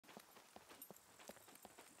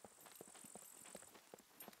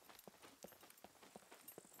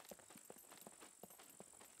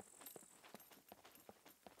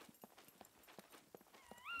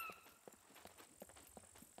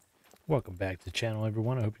Welcome back to the channel,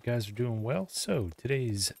 everyone. I hope you guys are doing well. So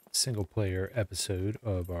today's single player episode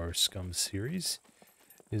of our SCUM series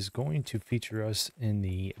is going to feature us in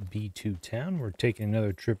the B2 town. We're taking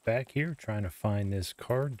another trip back here, trying to find this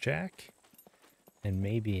car jack and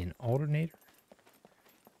maybe an alternator.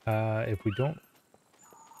 If we don't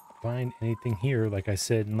find anything here, like I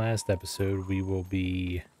said in last episode, we will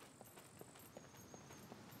be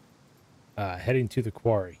heading to the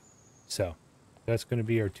quarry. So that's going to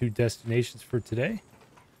be our two destinations for today.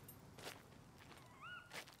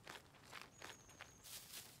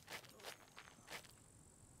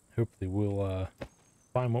 Hopefully we'll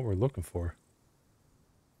find what we're looking for.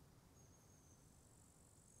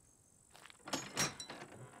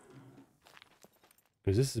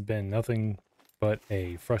 Because this has been nothing but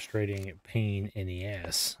a frustrating pain in the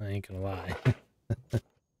ass. I ain't gonna lie.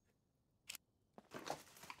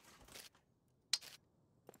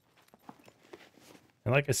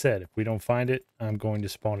 And like I said, if we don't find it, I'm going to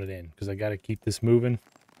spawn it in. Because I got to keep this moving.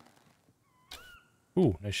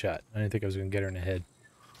 Ooh, nice shot. I didn't think I was going to get her in the head.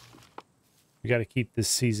 We got to keep this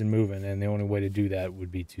season moving. And the only way to do that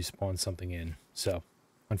would be to spawn something in. So,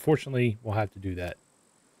 unfortunately, we'll have to do that.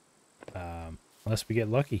 Unless we get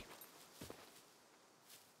lucky.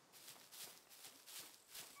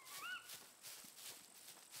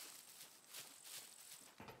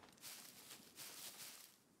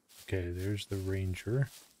 Okay, there's the ranger.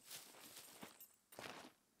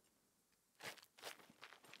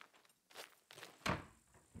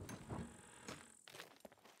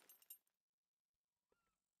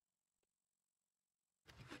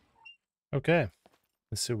 Okay,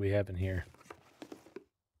 let's see what we have in here.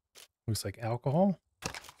 Looks like alcohol.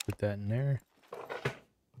 Put that in there.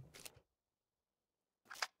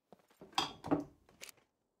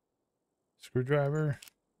 Screwdriver.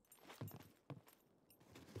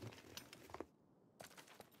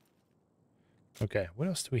 Okay, what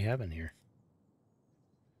else do we have in here?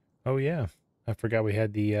 Oh yeah, I forgot we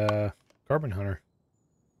had the carbon hunter.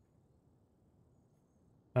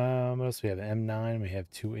 What else do we have? M9, we have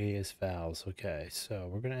 2 AS valves. Okay, so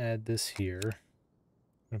we're gonna add this here.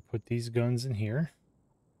 I'm gonna put these guns in here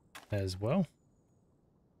as well.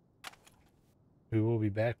 We will be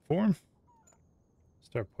back for them.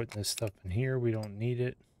 Start putting this stuff in here. We don't need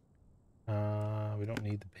it. We don't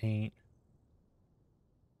need the paint.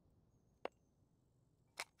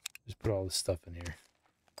 Just put all this stuff in here.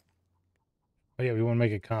 Oh yeah, we want to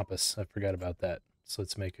make a compass. I forgot about that. So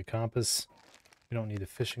let's make a compass. We don't need a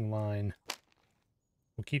fishing line.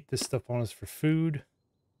 We'll keep this stuff on us for food.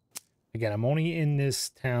 Again, I'm only in this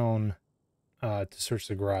town to search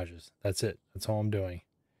the garages. That's it. That's all I'm doing.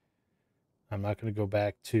 I'm not going to go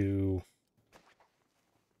back to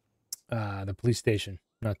the police station.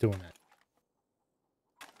 I'm not doing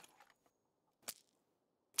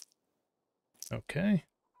that. Okay.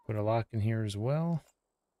 Put a lock in here as well.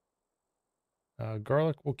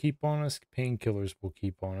 Garlic will keep on us. Painkillers will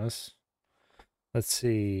keep on us. Let's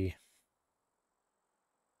see.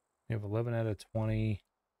 We have 11 out of 20.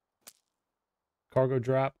 Cargo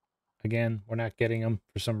drop. Again, we're not getting them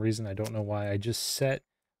for some reason. I don't know why. I just set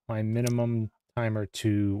my minimum timer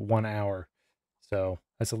to 1 hour. So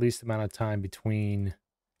that's the least amount of time between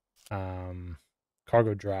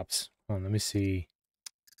cargo drops. Let me see.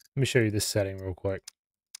 Let me show you this setting real quick.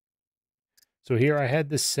 So here I had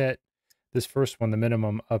this set, this first one, the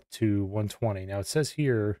minimum up to 120. Now it says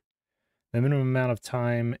here the minimum amount of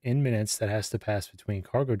time in minutes that has to pass between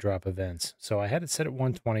cargo drop events. So I had it set at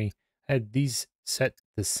 120. I had these set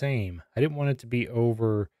the same. I didn't want it to be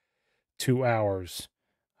over 2 hours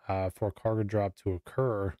for a cargo drop to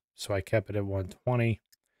occur. So I kept it at 120.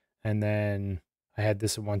 And then I had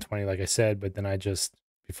this at 120, like I said, but then I just,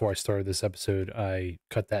 before I started this episode, I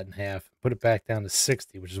cut that in half, put it back down to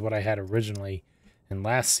 60, which is what I had originally in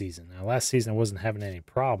last season. Now, last season I wasn't having any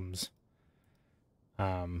problems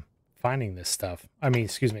finding this stuff. I mean,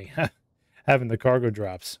 excuse me, having the cargo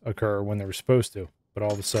drops occur when they were supposed to, but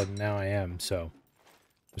all of a sudden now I am. So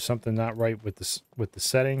there's something not right with this, with the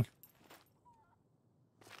setting.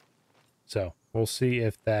 So we'll see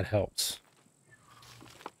if that helps.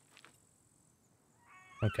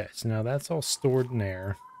 Okay, so now that's all stored in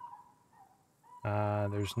there.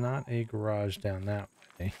 There's not a garage down that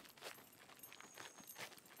way.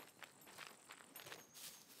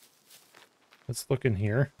 Let's look in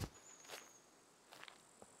here.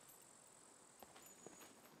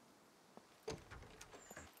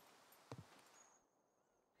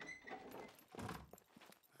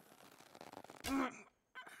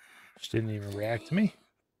 Just didn't even react to me.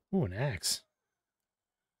 Ooh, an axe.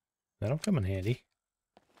 That'll come in handy.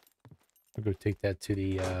 I'll go take that to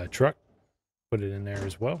the truck. Put it in there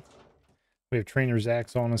as well. We have Trainer's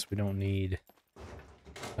Axe on us. We don't need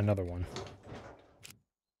another one.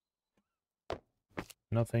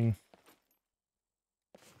 Nothing.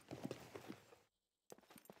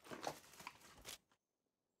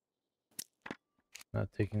 Not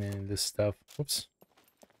taking any of this stuff. Whoops.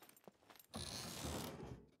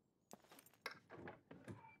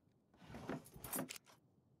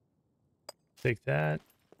 Take that.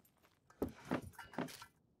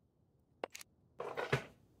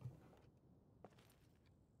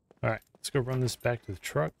 All right, let's go run this back to the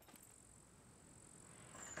truck.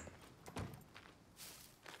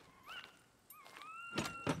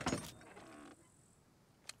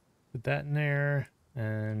 Put that in there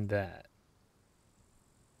and that.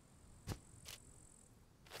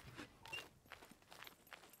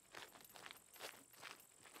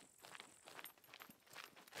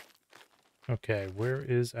 Okay, where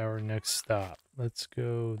is our next stop? Let's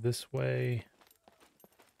go this way.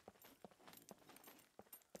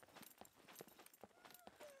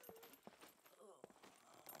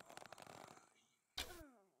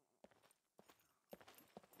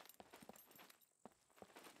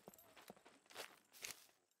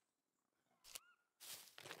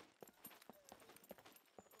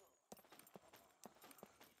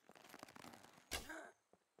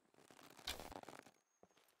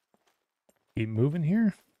 Keep moving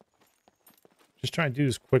here. Just trying to do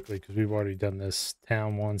this quickly because we've already done this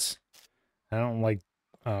town once. I don't like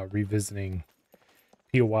revisiting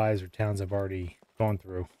POIs or towns I've already gone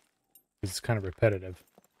through. It's kind of repetitive.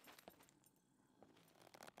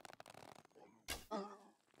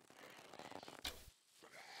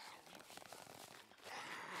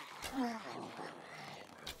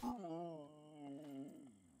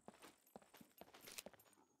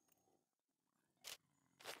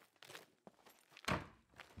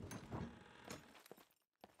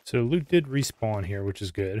 So loot did respawn here, which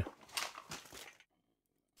is good.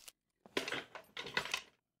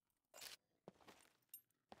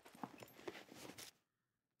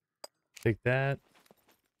 Take that.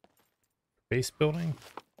 Base building.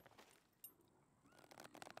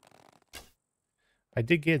 I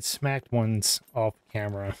did get smacked once off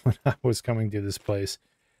camera when I was coming to this place.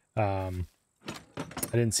 I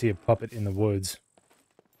didn't see a puppet in the woods.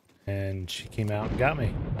 And she came out and got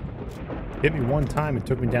me. Hit me one time and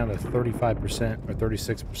took me down to 35% or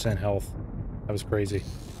 36% health. That was crazy.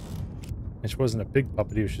 And she wasn't a big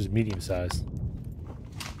puppet, she was just medium sized.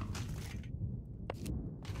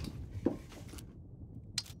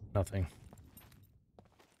 Nothing.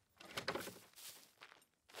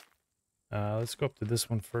 Let's go up to this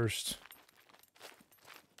one first.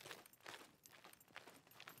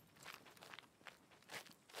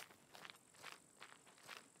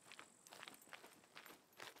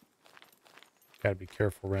 Gotta be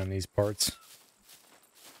careful around these parts.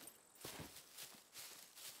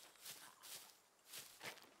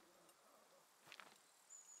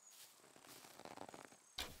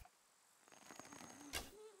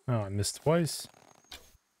 Oh, I missed twice.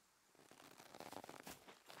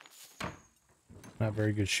 Not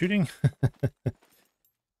very good shooting.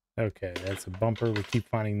 Okay, that's a bumper. We keep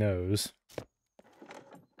finding those.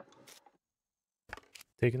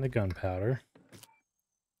 Taking the gunpowder.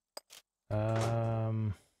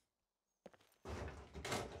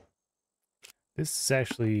 This is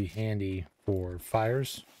actually handy for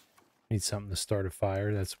fires. Need something to start a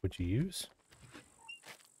fire. That's what you use.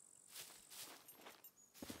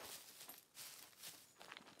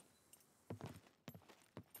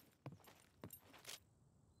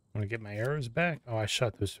 Want to get my arrows back? Oh, I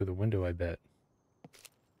shot those through the window, I bet.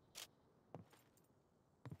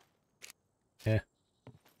 Yeah.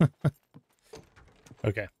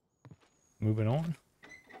 Okay. Moving on.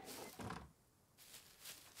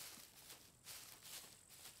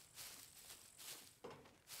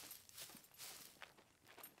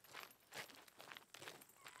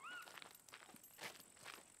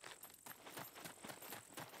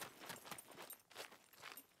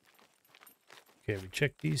 Okay, we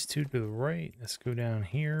check these two to the right. Let's go down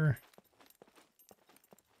here.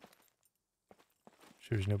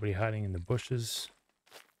 Sure there's nobody hiding in the bushes.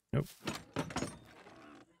 Nope.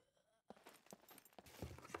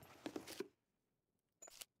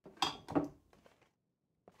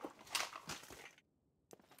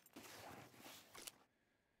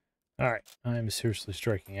 Alright, I'm seriously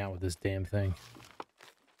striking out with this damn thing.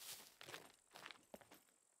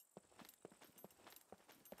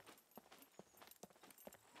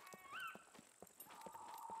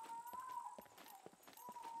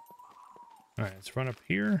 Alright, let's run up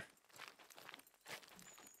here.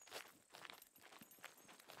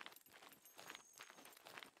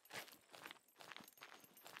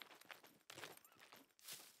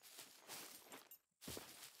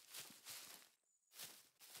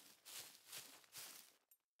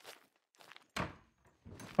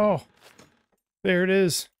 Oh, there it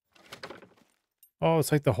is. Oh,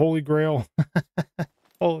 it's like the Holy Grail.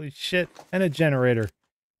 Holy shit. And a generator.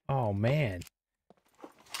 Oh, man.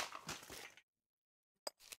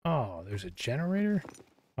 Oh, there's a generator?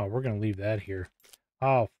 Oh, we're going to leave that here.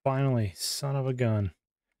 Oh, finally. Son of a gun.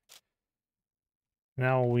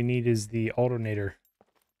 Now all we need is the alternator.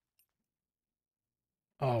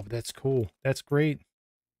 Oh, that's cool. That's great.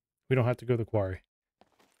 We don't have to go to the quarry.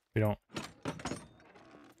 We don't.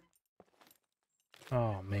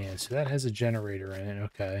 Oh, man. So that has a generator in it.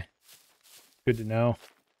 Okay. Good to know.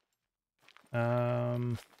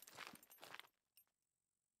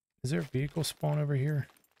 Is there a vehicle spawn over here?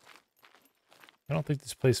 I don't think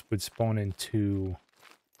this place would spawn into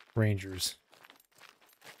rangers.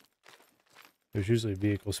 There's usually a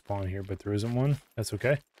vehicle spawn here, but there isn't one. That's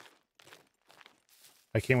okay.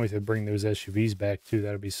 I can't wait to bring those SUVs back too.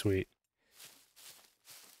 That'll be sweet.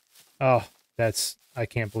 Oh, I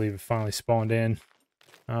can't believe it finally spawned in.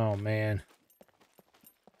 Oh, man.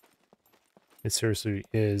 It seriously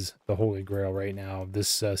is the holy grail right now of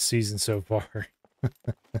this season so far.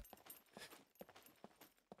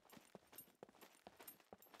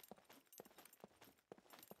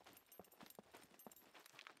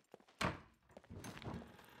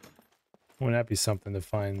 Wouldn't that be something to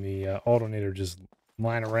find the alternator just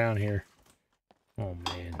lying around here? Oh,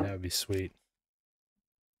 man, that would be sweet.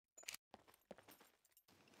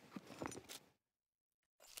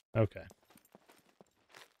 Okay.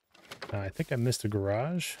 I think I missed a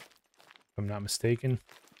garage, if I'm not mistaken.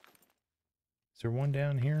 Is there one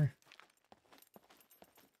down here?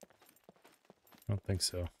 I don't think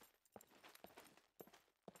so.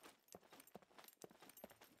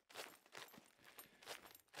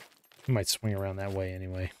 I might swing around that way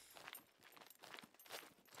anyway.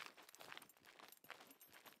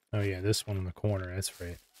 Oh yeah, this one in the corner, that's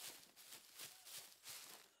right.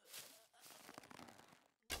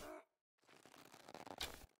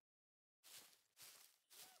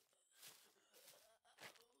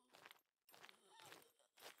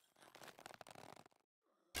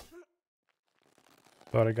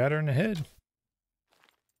 Thought I got her in the head.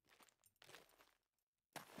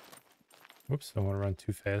 Whoops, don't want to run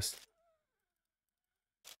too fast.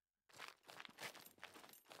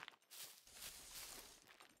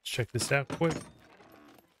 Let's check this out quick.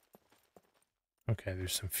 Okay,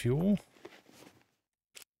 there's some fuel.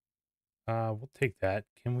 We'll take that.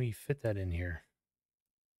 Can we fit that in here?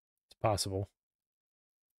 It's possible.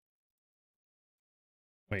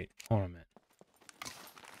 Wait, hold on a minute.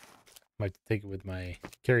 Might take it with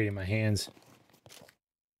carry it in my hands.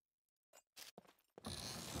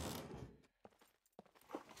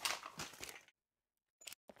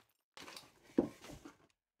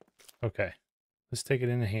 Okay, let's take it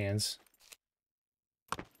in the hands.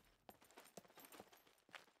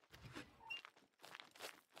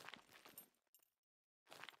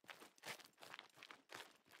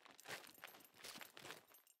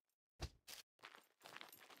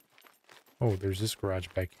 Oh, there's this garage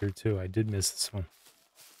back here too. I did miss this one.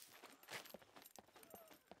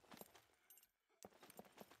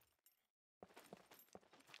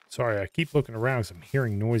 Sorry, I keep looking around because I'm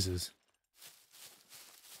hearing noises.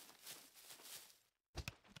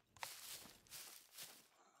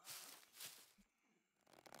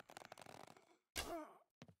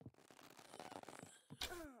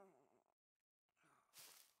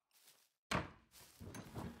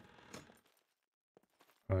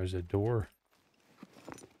 Oh, there's a door.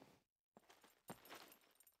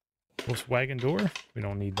 Volkswagen door? We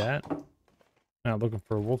don't need that. Not looking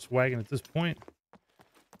for a Volkswagen at this point.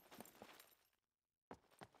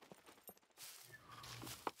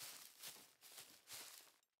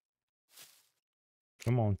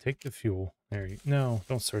 Come on, take the fuel. There you No,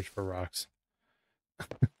 don't search for rocks.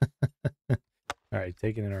 Alright,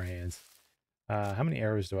 take it in our hands. How many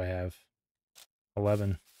arrows do I have?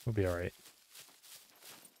 11. We'll be alright.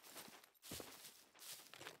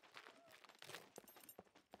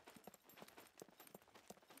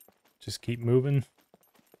 Just keep moving.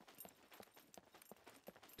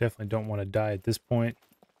 Definitely don't want to die at this point.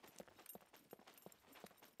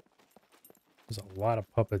 There's a lot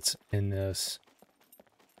of puppets in this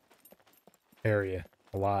area.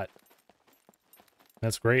 A lot.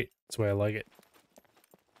 That's great. That's the way I like it.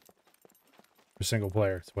 For single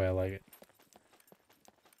player, that's the way I like it.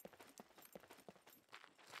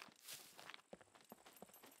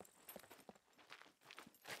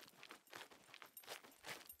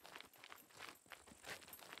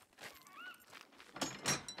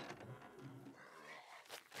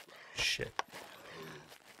 Shit.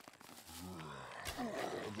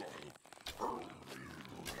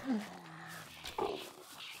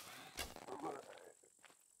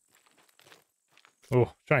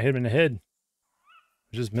 Trying to hit him in the head.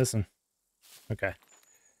 Just missing. Okay.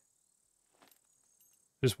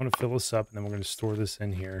 Just want to fill this up, and then we're going to store this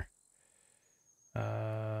in here.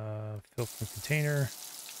 Fill from container.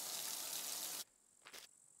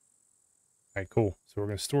 All right, cool. So we're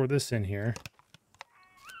going to store this in here.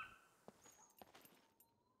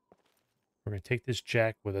 We're going to take this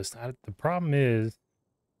jack with us. The problem is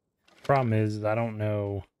I don't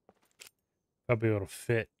know if I'll be able to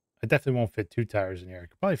fit. I definitely won't fit 2 tires in here. I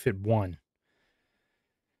could probably fit 1.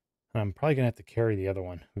 I'm probably going to have to carry the other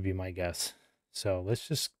one, would be my guess. So let's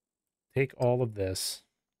just take all of this.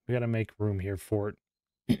 We got to make room here for it.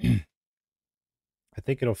 I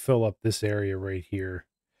think it'll fill up this area right here.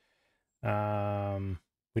 We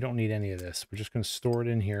don't need any of this. We're just going to store it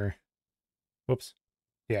in here. Whoops.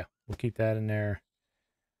 Yeah, we'll keep that in there.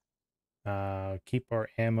 Keep our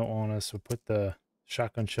ammo on us. We'll put the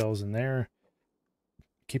shotgun shells in there.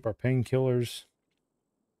 Keep our painkillers.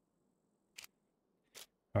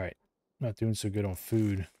 All right. Not doing so good on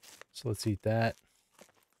food. So let's eat that.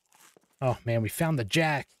 Oh, man, we found the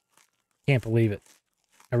jack. Can't believe it.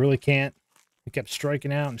 I really can't. We kept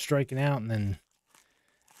striking out, and then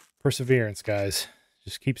perseverance, guys.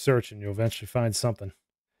 Just keep searching. You'll eventually find something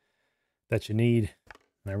that you need.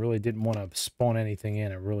 And I really didn't want to spawn anything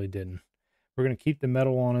in. I really didn't. We're going to keep the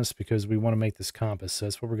metal on us because we want to make this compass. So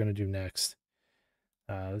that's what we're going to do next.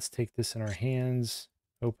 Let's take this in our hands.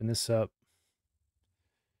 Open this up.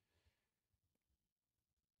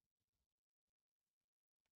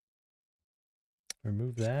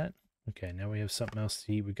 Remove that. Okay, now we have something else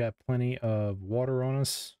to eat. We got plenty of water on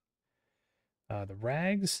us. The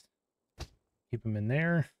rags, keep them in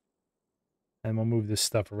there. And we'll move this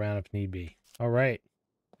stuff around if need be. All right,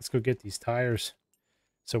 let's go get these tires.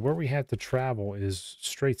 So where we have to travel is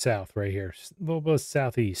straight south right here. A little bit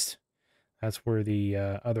southeast. That's where the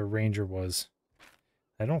other Ranger was.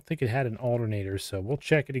 I don't think it had an alternator, so we'll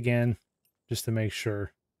check it again just to make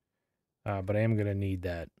sure. But I am going to need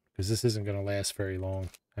that because this isn't going to last very long.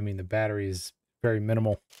 I mean, the battery is very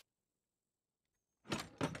minimal. And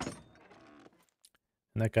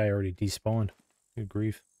that guy already despawned. Good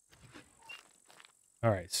grief. All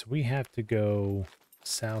right, so we have to go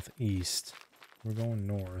southeast. We're going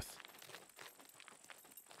north.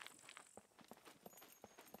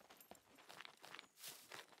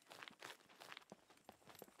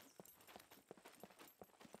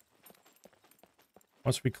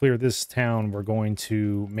 Once we clear this town, we're going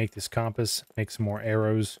to make this compass, make some more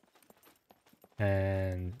arrows,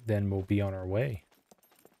 and then we'll be on our way.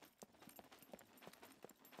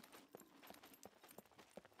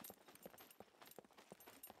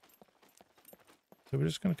 So we're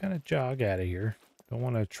just going to kind of jog out of here. Don't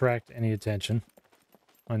want to attract any attention,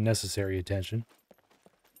 unnecessary attention.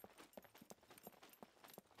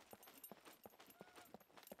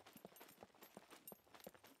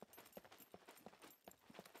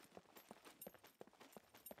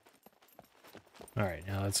 All right,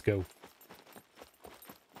 now let's go.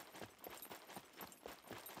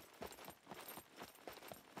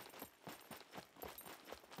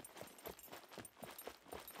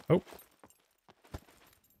 Oh.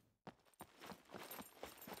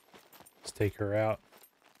 Let's take her out.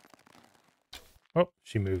 Oh,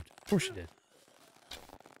 she moved. Of course she did.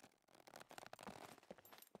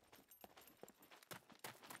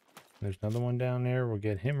 There's another one down there. We'll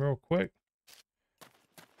get him real quick.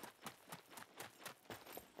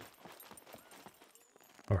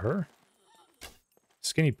 Or her?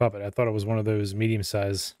 Skinny puppet. I thought it was one of those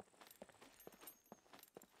medium-sized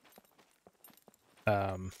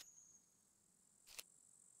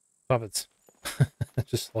puppets. I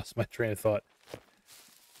just lost my train of thought. All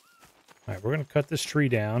right, we're going to cut this tree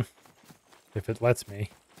down if it lets me.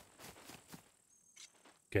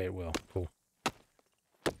 Okay, it will. Cool.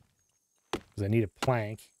 Because I need a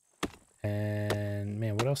plank. And,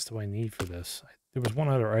 man, what else do I need for this? There was one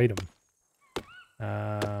other item.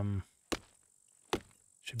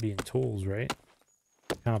 Should be in tools, right?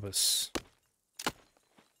 Compass.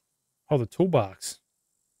 Oh, the toolbox.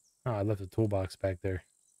 Oh, I left the toolbox back there.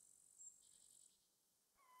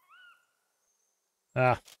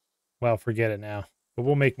 Ah, well, forget it now. But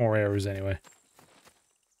we'll make more arrows anyway.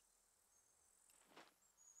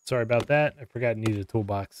 Sorry about that. I forgot I needed a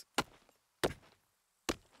toolbox.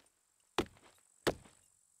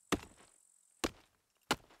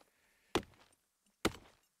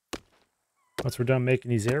 Once we're done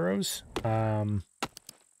making these arrows, then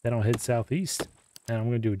I'll head southeast. And I'm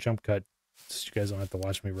going to do a jump cut so you guys don't have to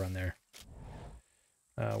watch me run there.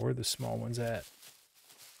 Where are the small ones at?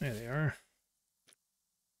 There they are.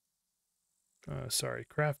 Sorry,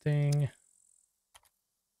 crafting.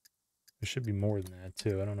 There should be more than that,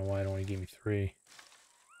 too. I don't know why it only gave me 3.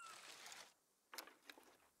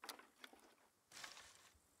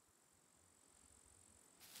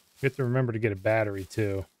 You have to remember to get a battery,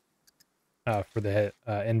 too, for the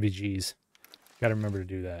NVGs. Got to remember to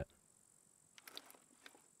do that.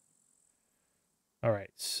 All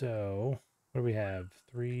right, so what do we have?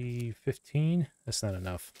 315? That's not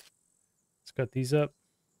enough. Let's cut these up.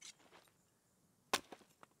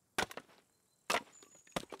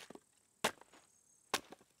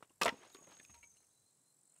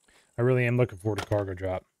 I really am looking forward to cargo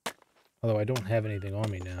drop. Although I don't have anything on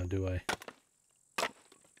me now, do I?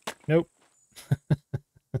 Nope.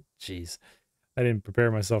 Jeez. I didn't prepare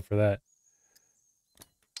myself for that.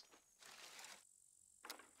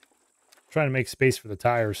 Trying to make space for the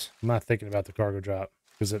tires. I'm not thinking about the cargo drop.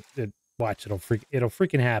 Because watch, it'll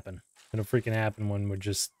freaking happen. It'll freaking happen when we're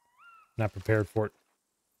just not prepared for it.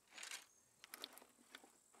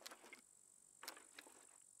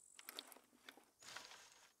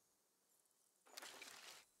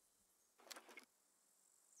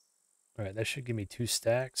 All right, that should give me 2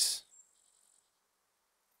 stacks.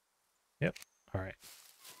 Yep. All right.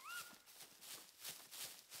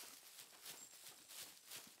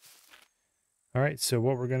 All right, so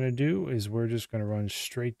what we're going to do is we're just going to run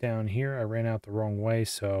straight down here. I ran out the wrong way,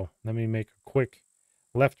 so let me make a quick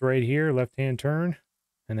left right here, left-hand turn,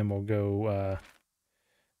 and then we'll go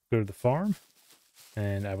to the farm,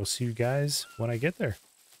 and I will see you guys when I get there.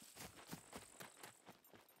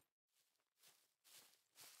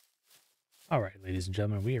 All right, ladies and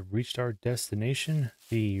gentlemen, we have reached our destination.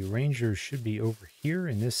 The Ranger should be over here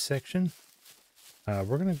in this section.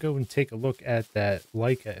 We're going to go and take a look at that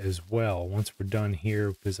Leica as well once we're done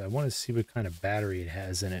here, because I want to see what kind of battery it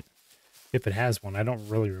has in it. If it has one, I don't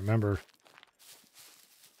really remember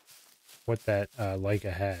what that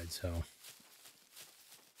Leica had, so...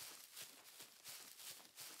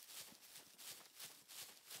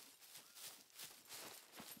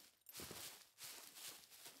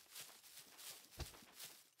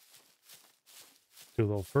 Do a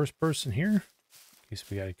little first person here, in case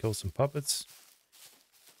we got to kill some puppets.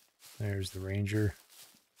 There's the Ranger.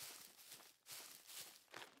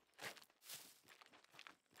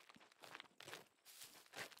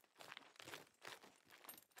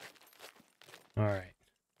 All right.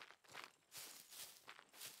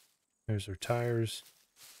 There's our tires.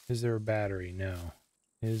 Is there a battery? No.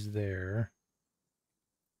 Is there...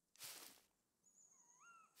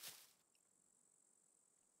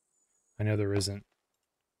 I know there isn't.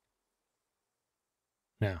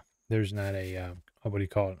 No, there's not a, what do you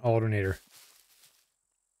call it? Alternator.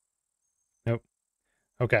 Nope.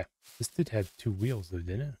 Okay. This did have 2 wheels though,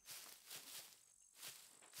 didn't it?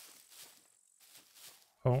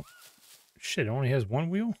 Oh, shit, it only has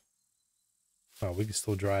 1 wheel? Oh, we can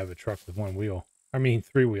still drive a truck with 1 wheel. I mean,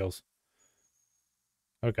 3 wheels.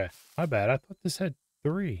 Okay, my bad. I thought this had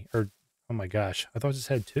 3. Or, oh my gosh, I thought this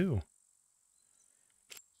had 2.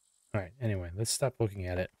 All right, anyway, let's stop looking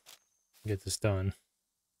at it. Get this done.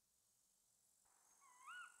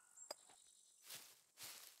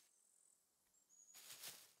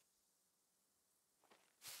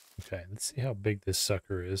 Okay, let's see how big this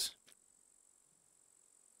sucker is.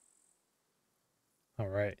 All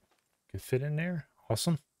right, can fit in there.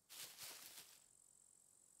 Awesome.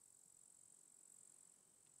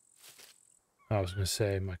 I was going to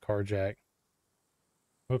say my car jack.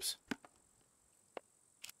 Whoops.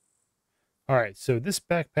 All right, so this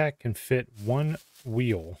backpack can fit 1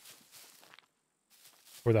 wheel,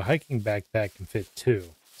 or the hiking backpack can fit 2.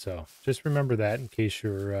 So just remember that in case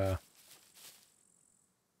you're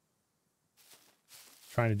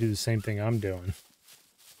trying to do the same thing I'm doing.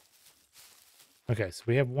 Okay, so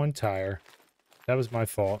we have 1 tire. That was my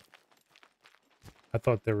fault. I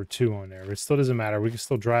thought there were 2 on there, but it still doesn't matter. We can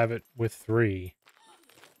still drive it with 3.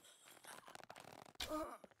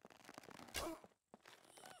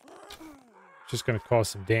 Just going to cause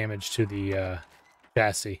some damage to the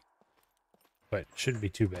chassis, but shouldn't be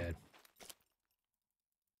too bad.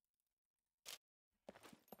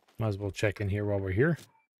 Might as well check in here while we're here.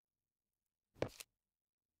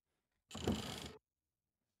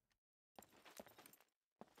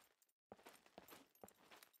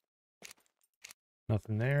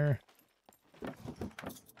 Nothing there.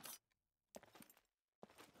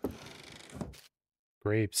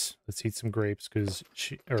 Grapes. Let's eat some grapes because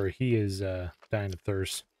he is dying of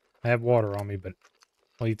thirst. I have water on me, but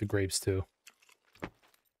I'll eat the grapes too.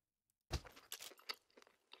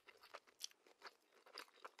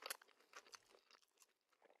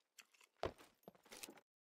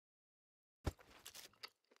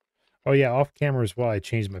 Oh yeah, off camera as well, I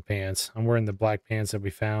changed my pants. I'm wearing the black pants that we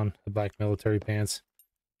found, the black military pants.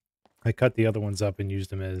 I cut the other ones up and used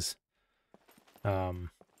them as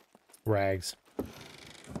rags.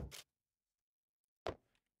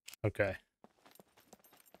 Okay.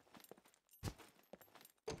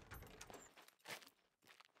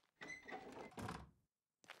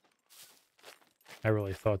 I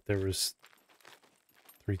really thought there was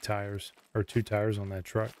 3 tires, or 2 tires on that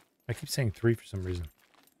truck. I keep saying 3 for some reason.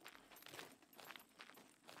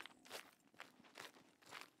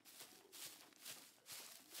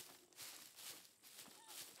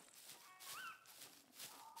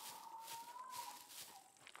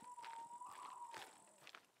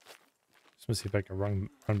 Just want to see if I can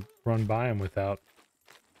run by him without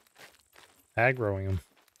aggroing him.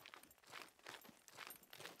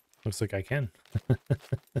 Looks like I can.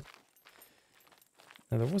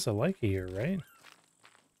 Now there was a Leica here, right?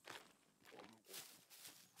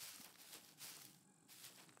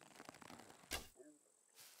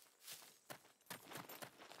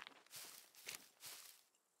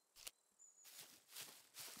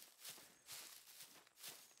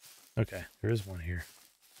 Okay, there is one here.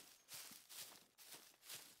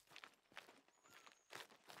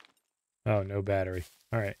 Oh, no battery.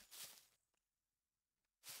 All right.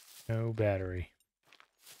 No battery.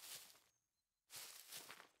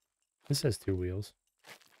 This has 2 wheels.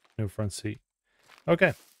 No front seat.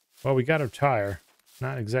 Okay. Well, we got a tire.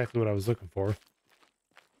 Not exactly what I was looking for.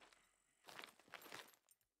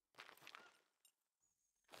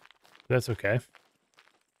 That's okay.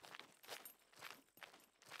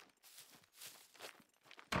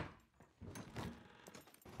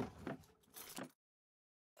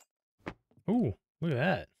 Ooh, look at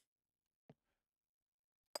that.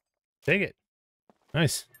 Take it.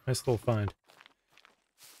 Nice. Nice little find.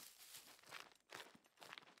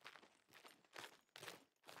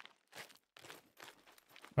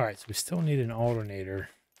 All right, so we still need an alternator,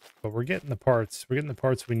 but we're getting the parts. We're getting the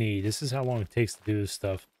parts we need. This is how long it takes to do this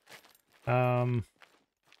stuff. Well,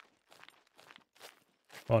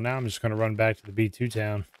 now I'm just going to run back to the B2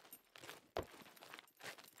 town.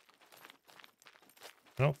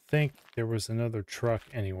 I don't think there was another truck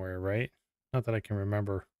anywhere, right? Not that I can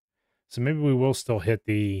remember. So maybe we will still hit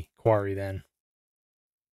the quarry then.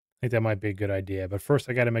 I think that might be a good idea. But first,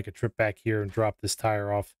 I got to make a trip back here and drop this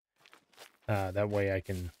tire off. That way I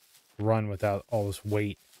can run without all this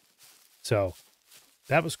weight. So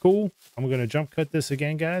that was cool. I'm going to jump cut this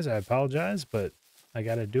again, guys. I apologize, but I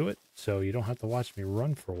got to do it so you don't have to watch me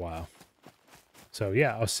run for a while. So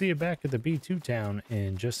yeah, I'll see you back at the B2 town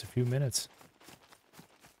in just a few minutes.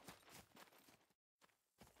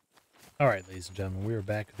 All right, ladies and gentlemen, we are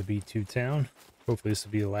back at the B2 town. Hopefully this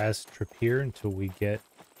will be the last trip here until we get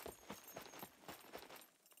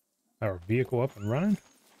our vehicle up and running.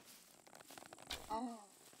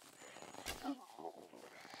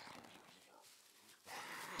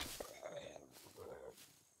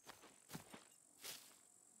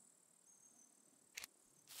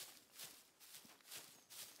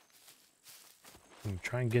 I'm going to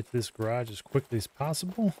try and get to this garage as quickly as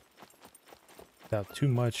possible without too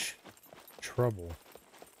much trouble.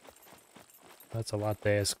 That's a lot to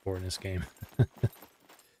ask for in this game.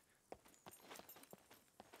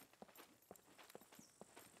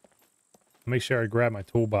 Make sure I grab my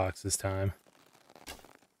toolbox this time.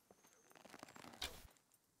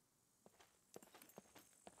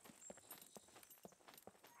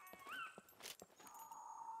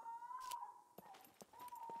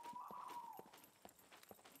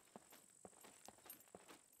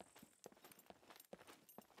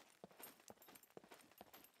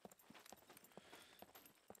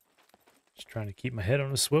 Just trying to keep my head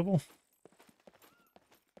on a swivel.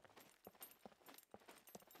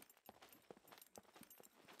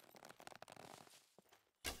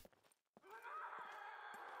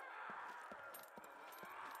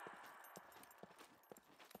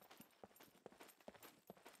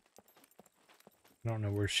 I don't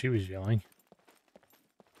know where she was yelling.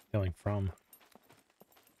 Yelling from.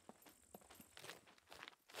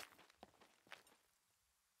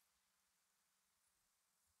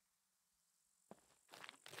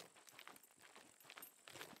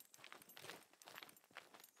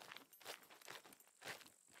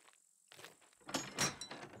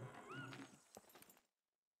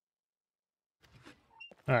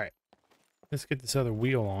 All right. Let's get this other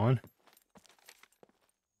wheel on.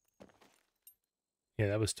 Yeah,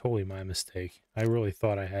 that was totally my mistake. I really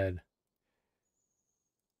thought I had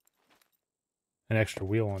an extra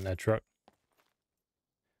wheel on that truck.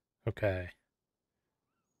 Okay.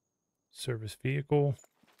 Service vehicle.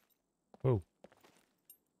 Whoa.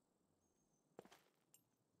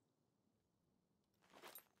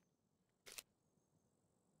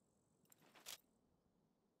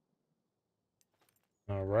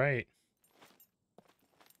 All right.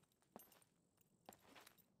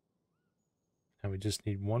 Now we just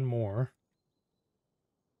need one more.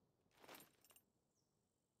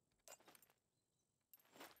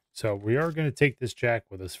 So we are going to take this jack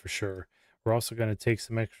with us for sure. We're also going to take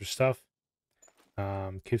some extra stuff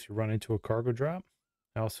in case we run into a cargo drop.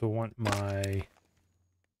 I also want my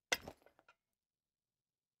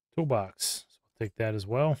toolbox. So I'll take that as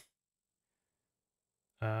well.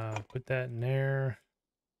 Put that in there.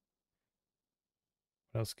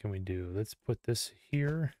 What else can we do? Let's put this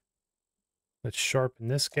here. Let's sharpen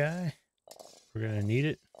this guy. We're going to need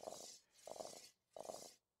it.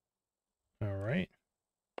 All right.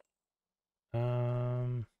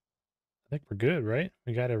 I think we're good, right?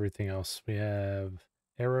 We got everything else. We have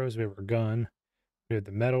arrows, we have our gun, we have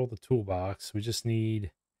the metal, the toolbox. We just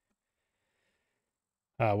need,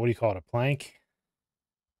 what do you call it, a plank?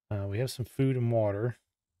 We have some food and water.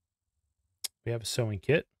 We have a sewing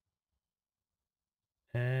kit.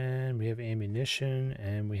 And we have ammunition,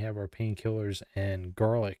 and we have our painkillers and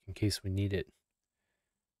garlic in case we need it.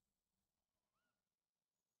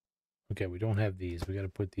 Okay, we don't have these. We got to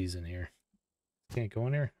put these in here. Can't go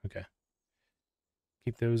in there? Okay.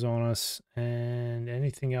 Keep those on us. And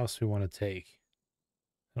anything else we want to take?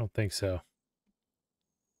 I don't think so.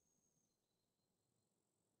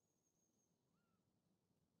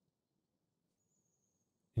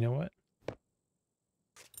 You know what?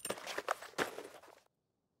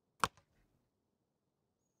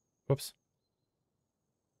 Whoops.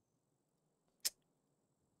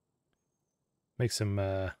 Make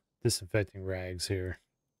some disinfecting rags here.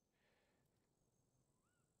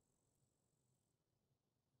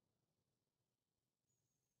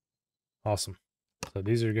 Awesome. So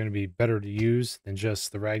these are going to be better to use than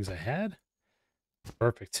just the rags I had.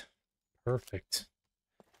 Perfect. Perfect.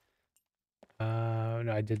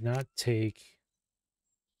 No, I did not take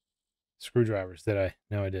screwdrivers, did I?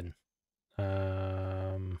 No, I didn't.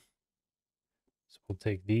 So we'll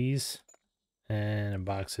take these and a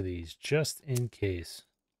box of these just in case.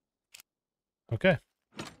 Okay.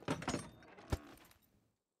 I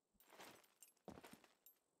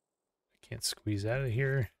can't squeeze out of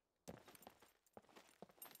here.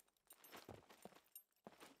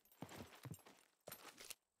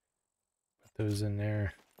 Put those in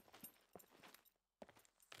there.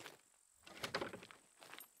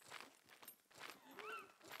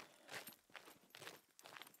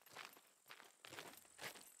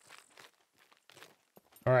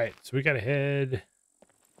 All right, so we got to head.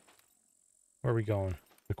 Where are we going?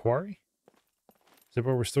 The quarry? Is that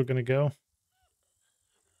where we're still going to go?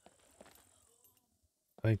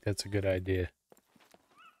 I think that's a good idea.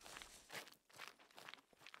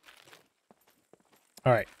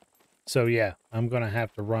 All right. So, yeah, I'm going to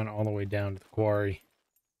have to run all the way down to the quarry.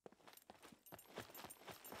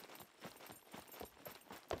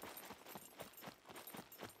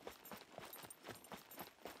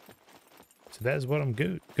 So that is what I'm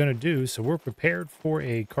going to do. So we're prepared for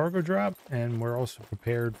a cargo drop, and we're also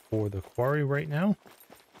prepared for the quarry right now.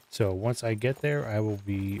 So once I get there, I will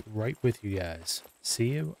be right with you guys. See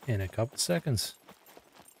you in a couple seconds.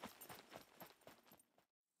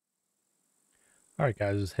 All right,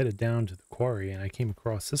 guys, I was headed down to the quarry, and I came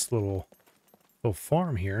across this little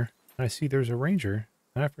farm here. And I see there's a ranger,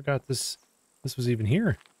 and I forgot this was even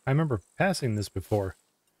here. I remember passing this before.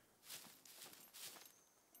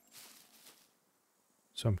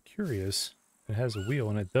 So I'm curious. It has a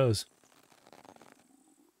wheel, and it does.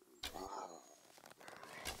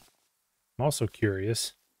 I'm also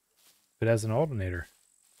curious if it has an alternator.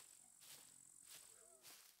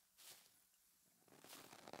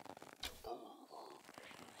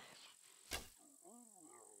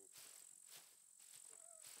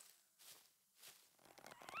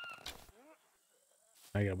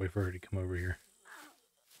 I gotta wait for her to come over here.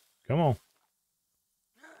 Come on.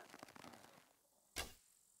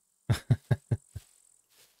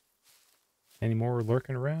 Any more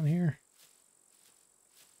lurking around here?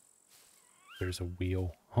 There's a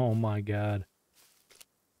wheel. Oh my god.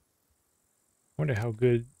 Wonder how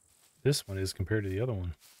good this one is compared to the other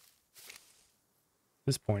one. At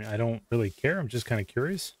this point, I don't really care. I'm just kind of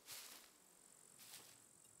curious.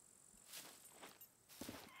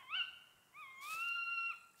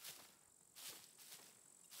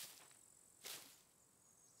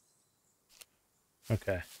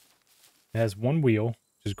 Okay. It has one wheel,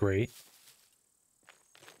 which is great.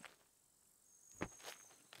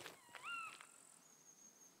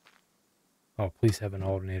 Oh, please have an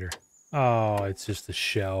alternator. Oh, it's just a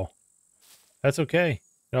shell. That's okay.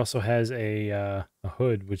 It also has a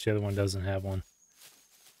hood, which the other one doesn't have one.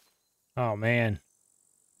 Oh, man.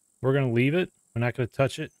 We're going to leave it We're not going to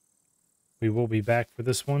touch it. We will be back for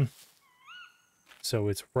this one. So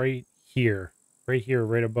it's right here,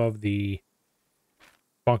 right above the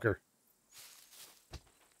bunker.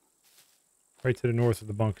 Right to the north of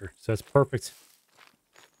the bunker. So that's perfect.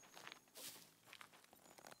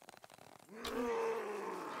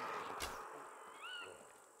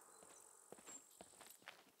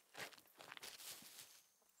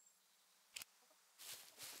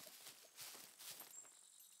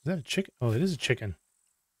 Is that a chicken? Oh, it is a chicken.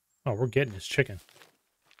 Oh, we're getting this chicken.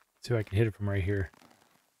 Let's see if I can hit it from right here.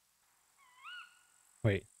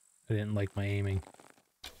 Wait, I didn't like my aiming.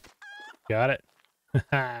 Got it.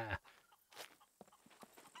 Ha.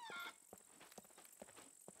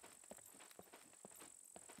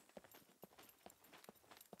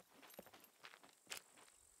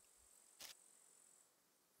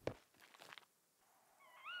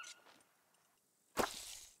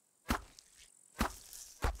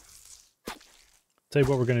 Tell you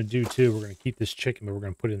what we're going to do too. We're going to keep this chicken, but we're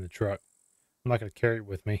going to put it in the truck. I'm not going to carry it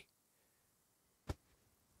with me.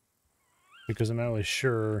 Because I'm not really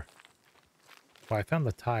sure. Well, I found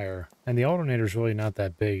the tire. And the alternator's really not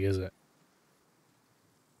that big, is it?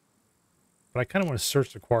 But I kind of want to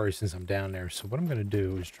search the quarry since I'm down there. So what I'm going to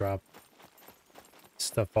do is drop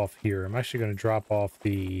stuff off here. I'm actually going to drop off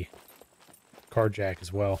the car jack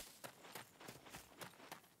as well.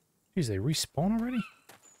 Geez, they respawn already?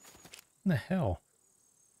 What the hell?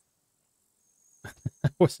 I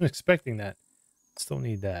wasn't expecting that. Still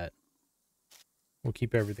need that. We'll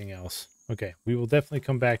keep everything else. Okay, we will definitely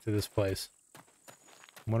come back to this place.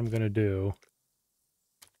 And what I'm going to do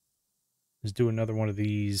is do another one of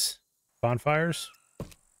these bonfires.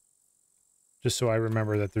 Just so I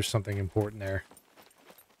remember that there's something important there.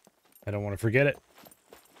 I don't want to forget it.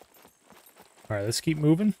 Alright, let's keep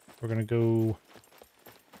moving. We're going to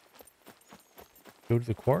go to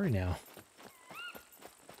the quarry now.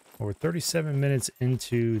 Well, we're 37 minutes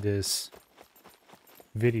into this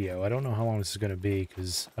video. I don't know how long this is going to be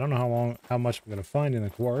because I don't know how much I'm going to find in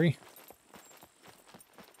the quarry.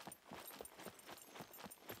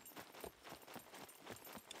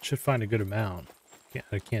 Should find a good amount.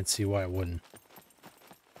 I can't see why I wouldn't.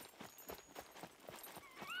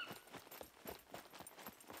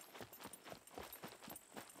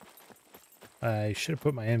 I should have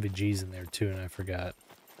put my NVGs in there too, and I forgot.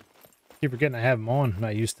 Keep forgetting I have them on. I'm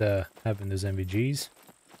not used to having those NVGs.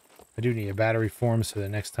 I do need a battery for them, so the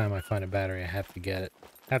next time I find a battery, I have to get it.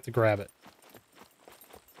 I have to grab it.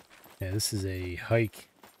 Yeah, this is a hike.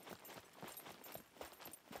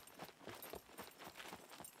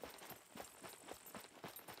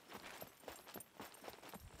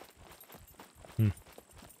 I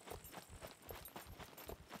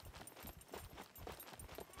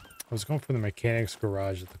was going for the mechanics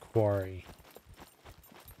garage at the quarry.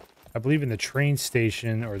 I believe in the train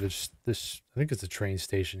station, or this I think it's a train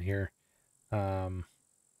station here.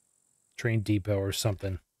 Train depot or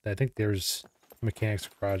something. I think there's a mechanics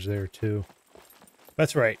garage there too.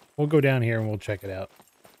 That's right. We'll go down here and we'll check it out.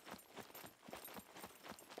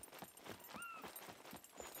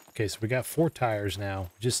 Okay, so we got 4 tires now.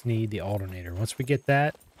 We just need the alternator. Once we get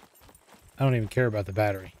that, I don't even care about the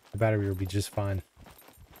battery. The battery will be just fine.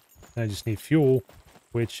 I just need fuel,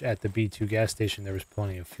 which at the B2 gas station, there was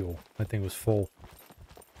plenty of fuel. That thing was full.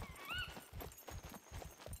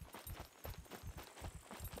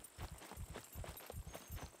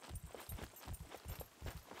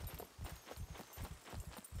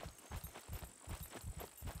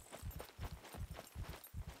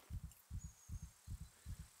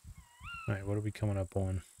 All right, what are we coming up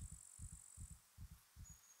on?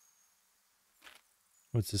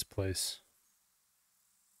 What's this place?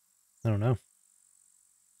 I don't know.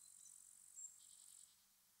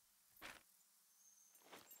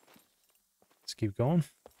 Let's keep going.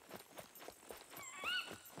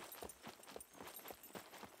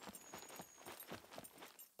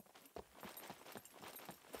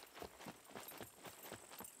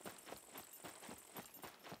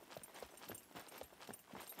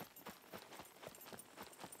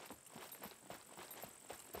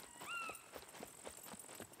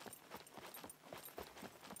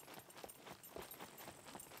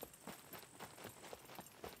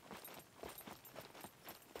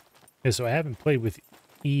 Yeah, so I haven't played with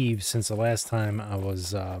Eve since the last time I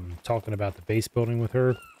was talking about the base building with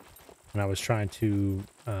her. And I was trying to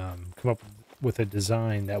come up with a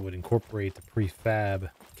design that would incorporate the prefab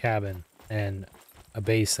cabin and a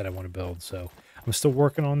base that I want to build. So I'm still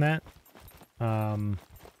working on that. I'm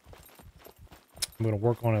going to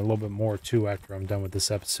work on it a little bit more too after I'm done with this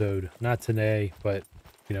episode. Not today, but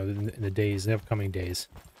in the upcoming days,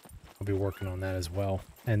 I'll be working on that as well.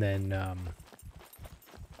 And then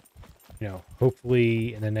you know,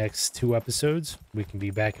 hopefully in the next 2 episodes, we can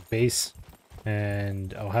be back at base,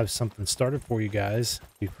 and I'll have something started for you guys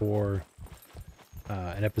before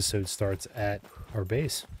an episode starts at our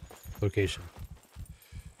base location.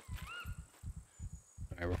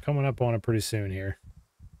 All right, we're coming up on it pretty soon here.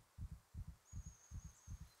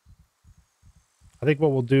 I think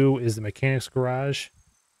what we'll do is the mechanics garages,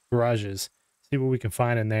 see what we can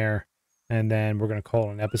find in there, and then we're going to call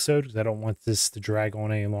it an episode because I don't want this to drag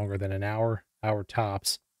on any longer than an hour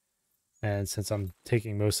tops. And since I'm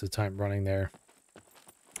taking most of the time running there,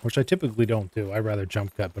 which I typically don't do, I'd rather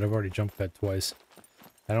jump cut, but I've already jump cut twice.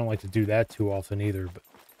 I don't like to do that too often either, but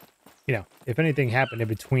you know, if anything happened in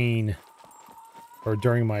between or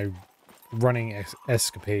during my running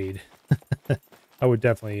escapade, I would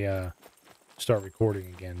definitely start recording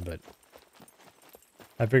again. But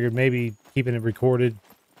I figured maybe keeping it recorded,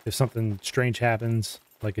 if something strange happens,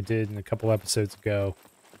 like it did in a couple episodes ago,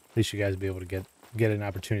 at least you guys will be able to get an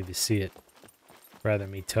opportunity to see it, rather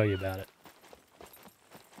than me tell you about it.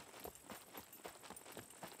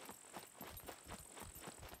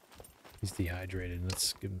 He's dehydrated.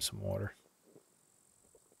 Let's give him some water.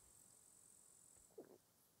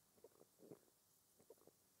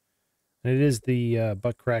 And it is the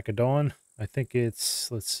butt crack of dawn. I think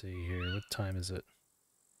it's, let's see here, what time is it?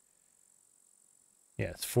 Yeah,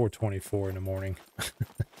 it's 4:24 in the morning.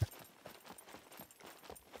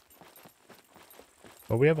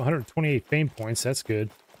 Well, we have 128 fame points. That's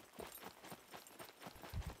good.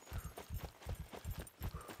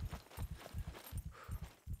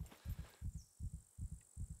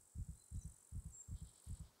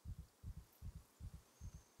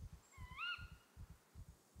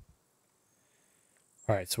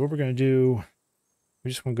 All right, so what we're going to do,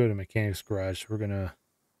 we just want to go to Mechanics Garage. We're going to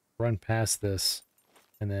run past this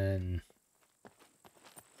and then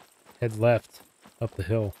head left up the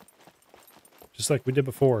hill, just like we did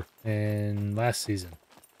before in last season.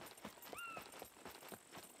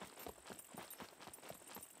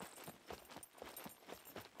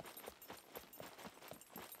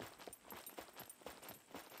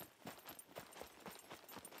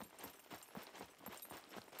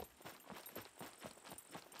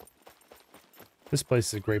 This place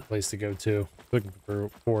is a great place to go to. Looking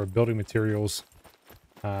for building materials.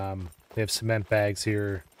 They have cement bags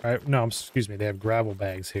here. No, excuse me. They have gravel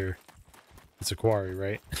bags here. It's a quarry,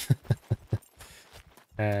 right?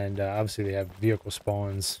 And obviously they have vehicle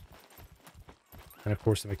spawns. And of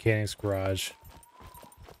course the mechanics garage.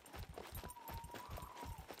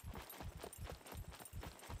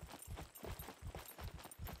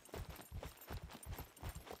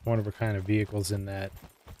 One of a kind of vehicles in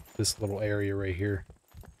this little area right here.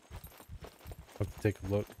 Let's take a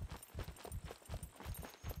look.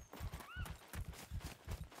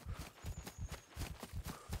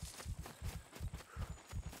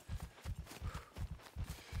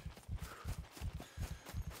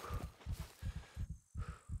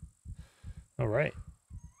 All right.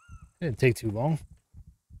 Didn't take too long.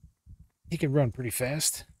 He can run pretty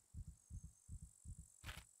fast.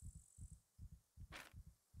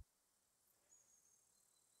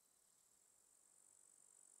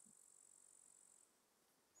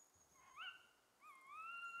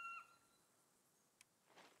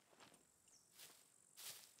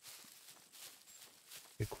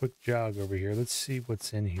 A quick jog over here. Let's see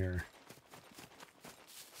what's in here.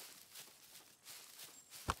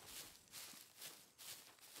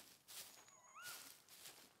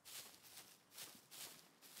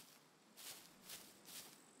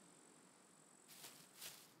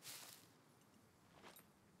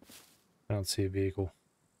 I don't see a vehicle.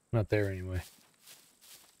 Not there anyway.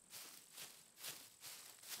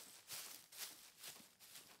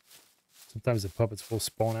 Sometimes the puppets will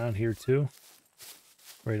spawn out here too.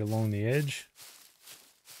 Right along the edge.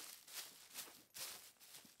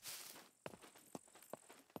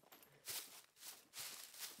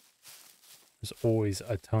 There's always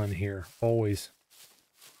a ton here. Always.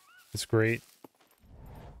 It's great.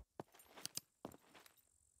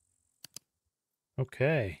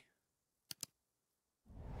 Okay.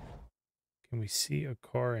 Can we see a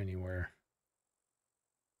car anywhere?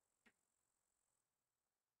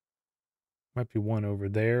 Might be one over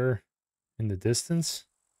there in the distance.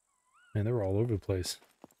 Man, they're all over the place.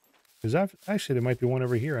 Actually, there might be one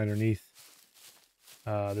over here underneath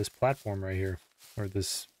this platform right here. Or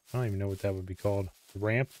this, I don't even know what that would be called. The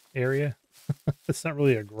ramp area? It's not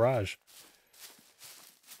really a garage.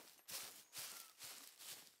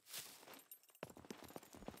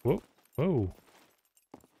 Whoa, whoa.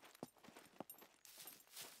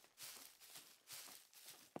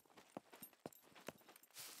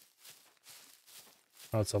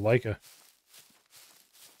 Oh, it's a Leica.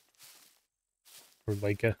 Or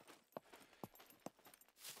Leica.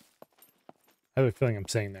 I have a feeling I'm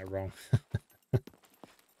saying that wrong.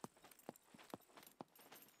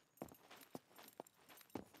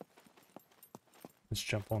 Let's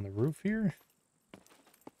jump on the roof here.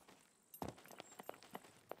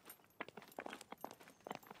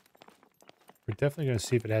 We're definitely going to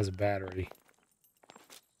see if it has a battery.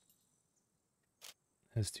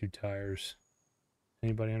 It has 2 tires.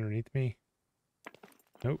 Anybody underneath me?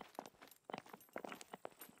 Nope.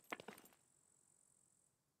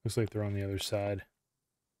 Looks like they're on the other side.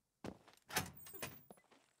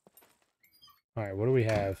 Alright, what do we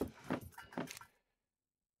have?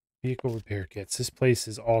 Vehicle repair kits. This place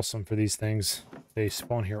is awesome for these things. They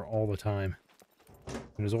spawn here all the time. And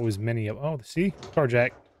there's always many of... Oh, see?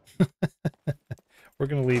 Carjack. We're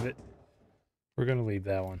going to leave it. We're going to leave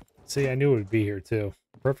that one. See, I knew it would be here, too.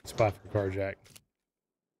 Perfect spot for carjack.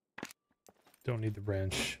 Don't need the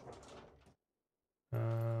wrench.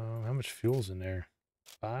 How much fuel's in there?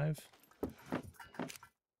 5?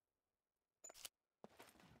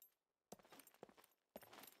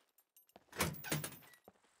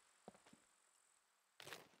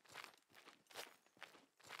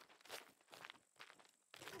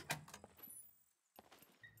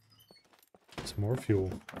 Some more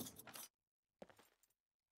fuel.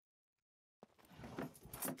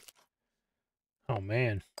 Oh,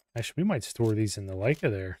 man. Actually, we might store these in the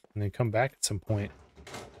Leica there and then come back at some point.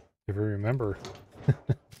 If we remember.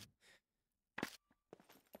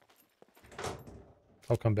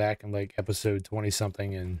 I'll come back in like episode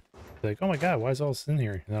 20-something and be like, oh my god, why is all this in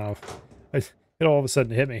here? And then it all of a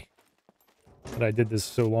sudden hit me. But I did this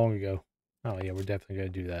so long ago. Oh yeah, we're definitely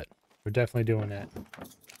going to do that. We're definitely doing that.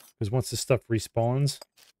 Because once this stuff respawns,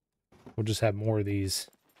 we'll just have more of these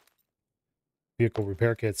vehicle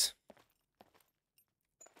repair kits.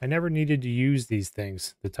 I never needed to use these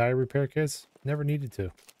things. The tire repair kits, never needed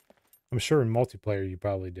to. I'm sure in multiplayer you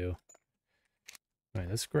probably do. All right,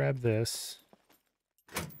 let's grab this.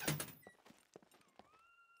 I'm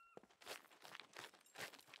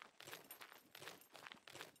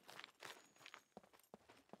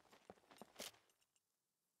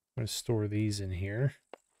going to store these in here.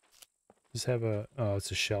 Just have a... Oh,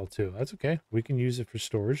 it's a shell too. That's okay. We can use it for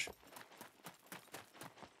storage.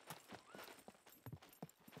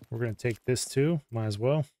 We're going to take this too. Might as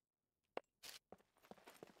well.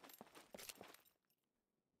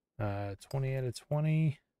 20 out of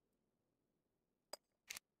 20.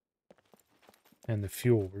 And the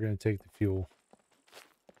fuel. We're going to take the fuel.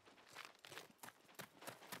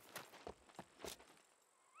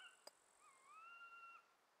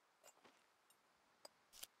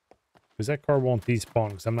 Because that car won't despawn,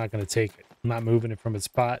 because I'm not going to take it. I'm not moving it from its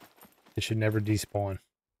spot. It should never despawn.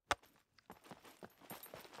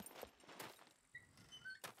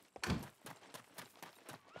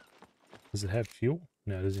 Does it have fuel?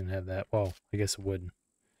 No, it doesn't have that. Well, I guess it wouldn't.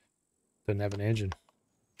 Doesn't have an engine.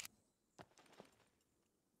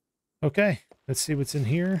 Okay, let's see what's in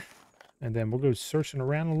here. And then we'll go searching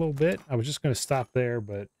around a little bit. I was just going to stop there,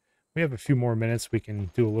 but we have a few more minutes. We can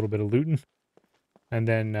do a little bit of looting. And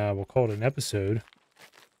then we'll call it an episode.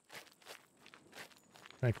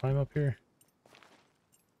 Can I climb up here?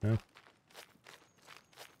 No. How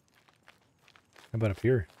about up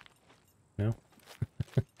here? No.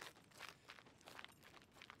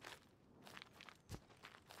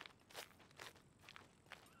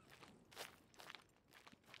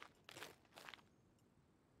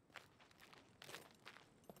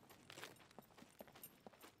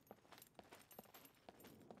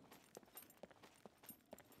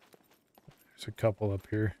 There's a couple up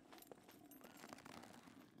here.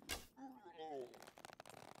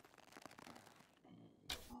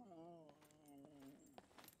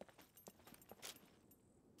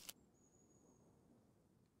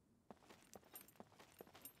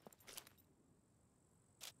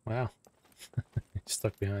 Wow.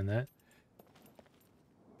 Stuck behind that.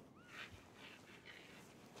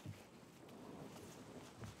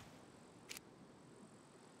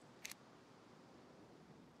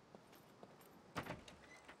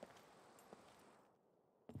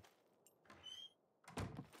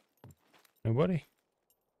 Nobody?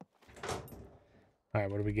 Alright,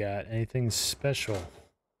 what do we got? Anything special?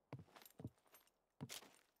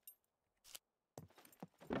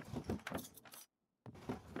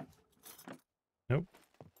 Nope.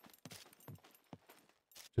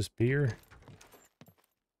 Just beer.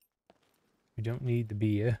 We don't need the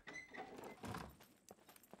beer.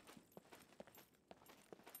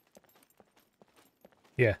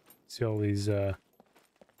 Yeah, see all these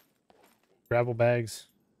gravel bags.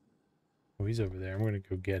 Oh, he's over there. I'm going to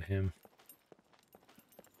go get him.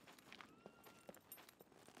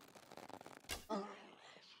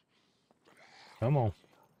 Come on.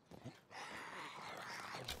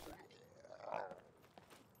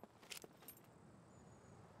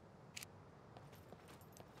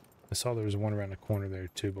 I saw there was one around the corner there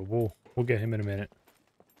too, but we'll get him in a minute.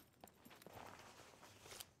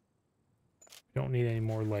 Don't need any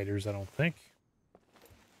more lighters, I don't think.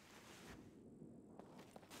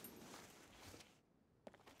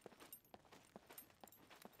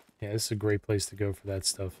 Yeah, this is a great place to go for that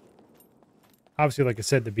stuff. Obviously, like I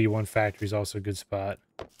said, the B1 factory is also a good spot.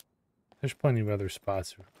 There's plenty of other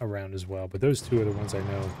spots around as well, but those two are the ones I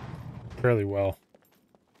know fairly well.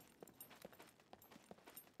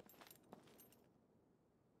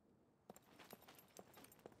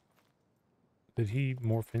 Did he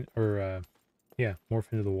morph in, or, yeah,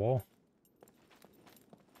 morph into the wall?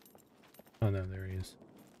 Oh, no, there he is.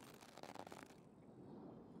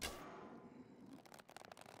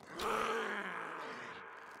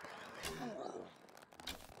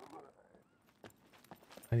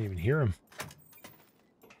 I didn't even hear him.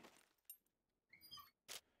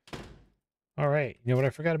 All right, you know what I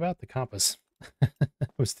forgot about? The compass. I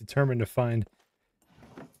was determined to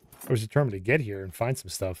get here and find some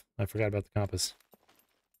stuff. I forgot about the compass.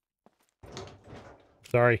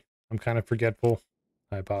 Sorry, I'm kind of forgetful.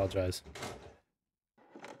 I apologize.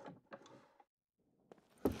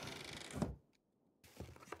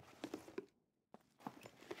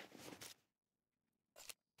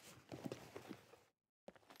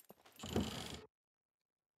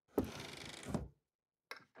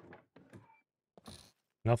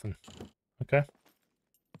 Nothing. Okay.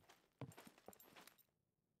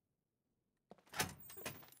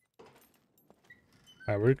 All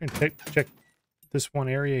right, we're going to check this one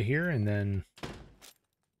area here, and then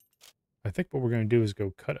I think what we're going to do is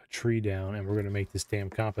go cut a tree down, and we're going to make this damn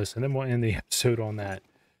compass, and then we'll end the episode on that.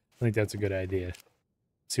 I think that's a good idea.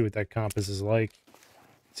 See what that compass is like.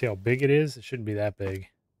 See how big it is? It shouldn't be that big.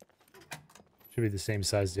 Should be the same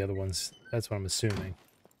size as the other ones. That's what I'm assuming.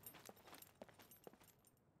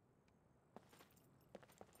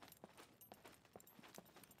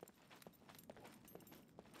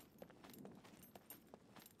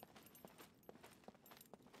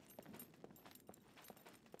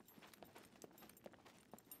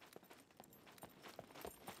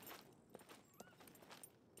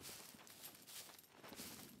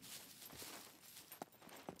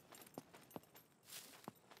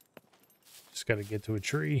 Just got to get to a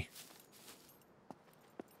tree.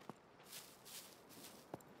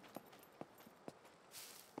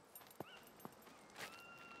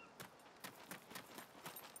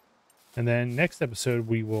 And then next episode,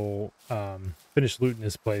 we will finish looting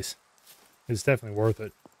this place. It's definitely worth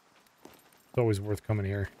it. It's always worth coming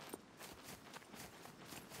here.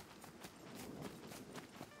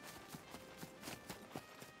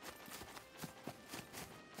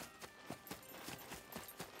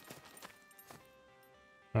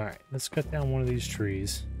 All right, let's cut down one of these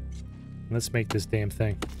trees. Let's make this damn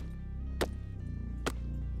thing.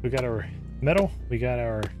 We got our metal, we got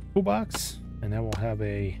our toolbox, and then we'll have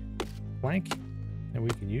a plank that we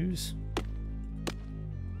can use.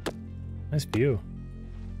 Nice view.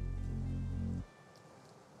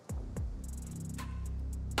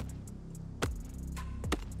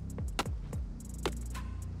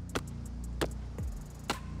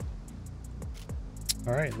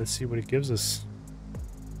 All right, let's see what it gives us.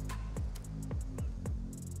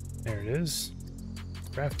 There it is.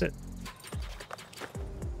 Craft it.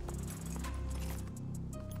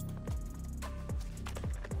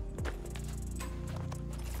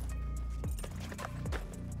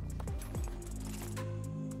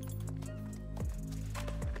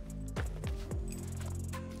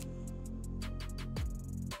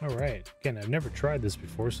 All right. Again, I've never tried this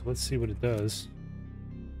before, so let's see what it does.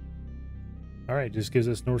 All right, just gives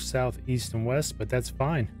us north, south, east, and west, but that's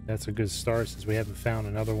fine. That's a good start since we haven't found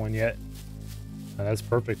another one yet. That's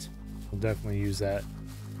perfect. We'll definitely use that.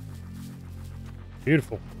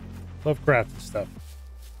 Beautiful. Love crafting stuff.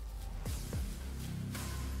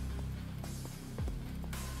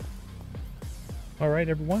 All right,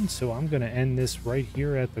 everyone. So I'm going to end this right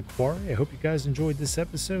here at the quarry. I hope you guys enjoyed this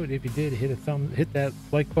episode. If you did, hit that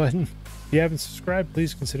like button. If you haven't subscribed,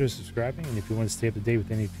 please consider subscribing. And if you want to stay up to date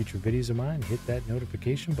with any future videos of mine, hit that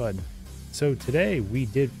notification button. So today we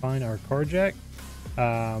did find our car jack.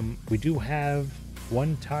 We do have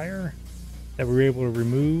one tire that we were able to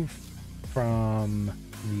remove from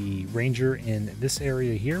the Ranger in this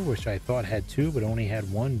area here, which I thought had two, but only had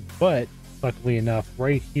one. But luckily enough,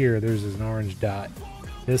 right here, there's an orange dot.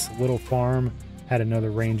 This little farm had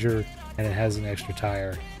another Ranger and it has an extra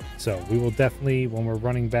tire. So we will definitely, when we're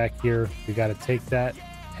running back here, we got to take that,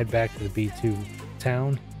 head back to the B2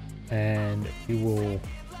 town, and we will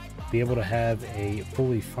be able to have a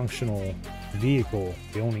fully functional vehicle.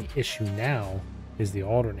 The only issue now is the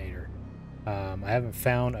alternator. I haven't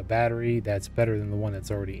found a battery that's better than the one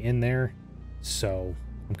that's already in there, so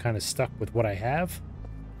I'm kind of stuck with what I have.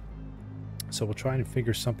 So we'll try and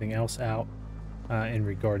figure something else out in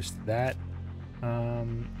regards to that.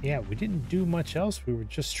 Yeah, we didn't do much else. We were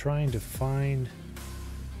just trying to find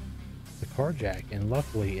the car jack, and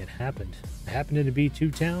luckily it happened. It happened in a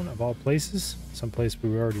B2 town, of all places, someplace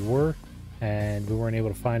we already were, and we weren't able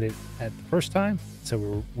to find it at the first time,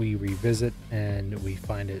 so we revisit and we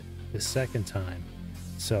find it the second time.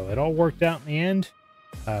 So it all worked out in the end.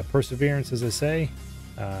 Perseverance, as I say.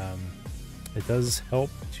 It does help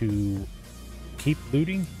to keep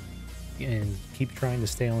looting and keep trying to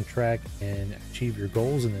stay on track and achieve your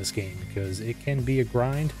goals in this game, because it can be a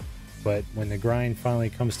grind, but when the grind finally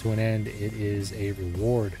comes to an end, it is a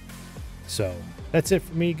reward. So that's it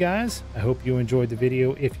for me, guys. I hope you enjoyed the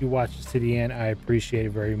video. If you watched this to the end, I appreciate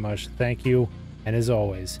it very much. Thank you, and as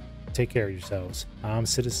always, take care of yourselves. I'm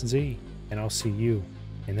Citizen Z, and I'll see you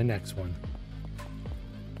in the next one.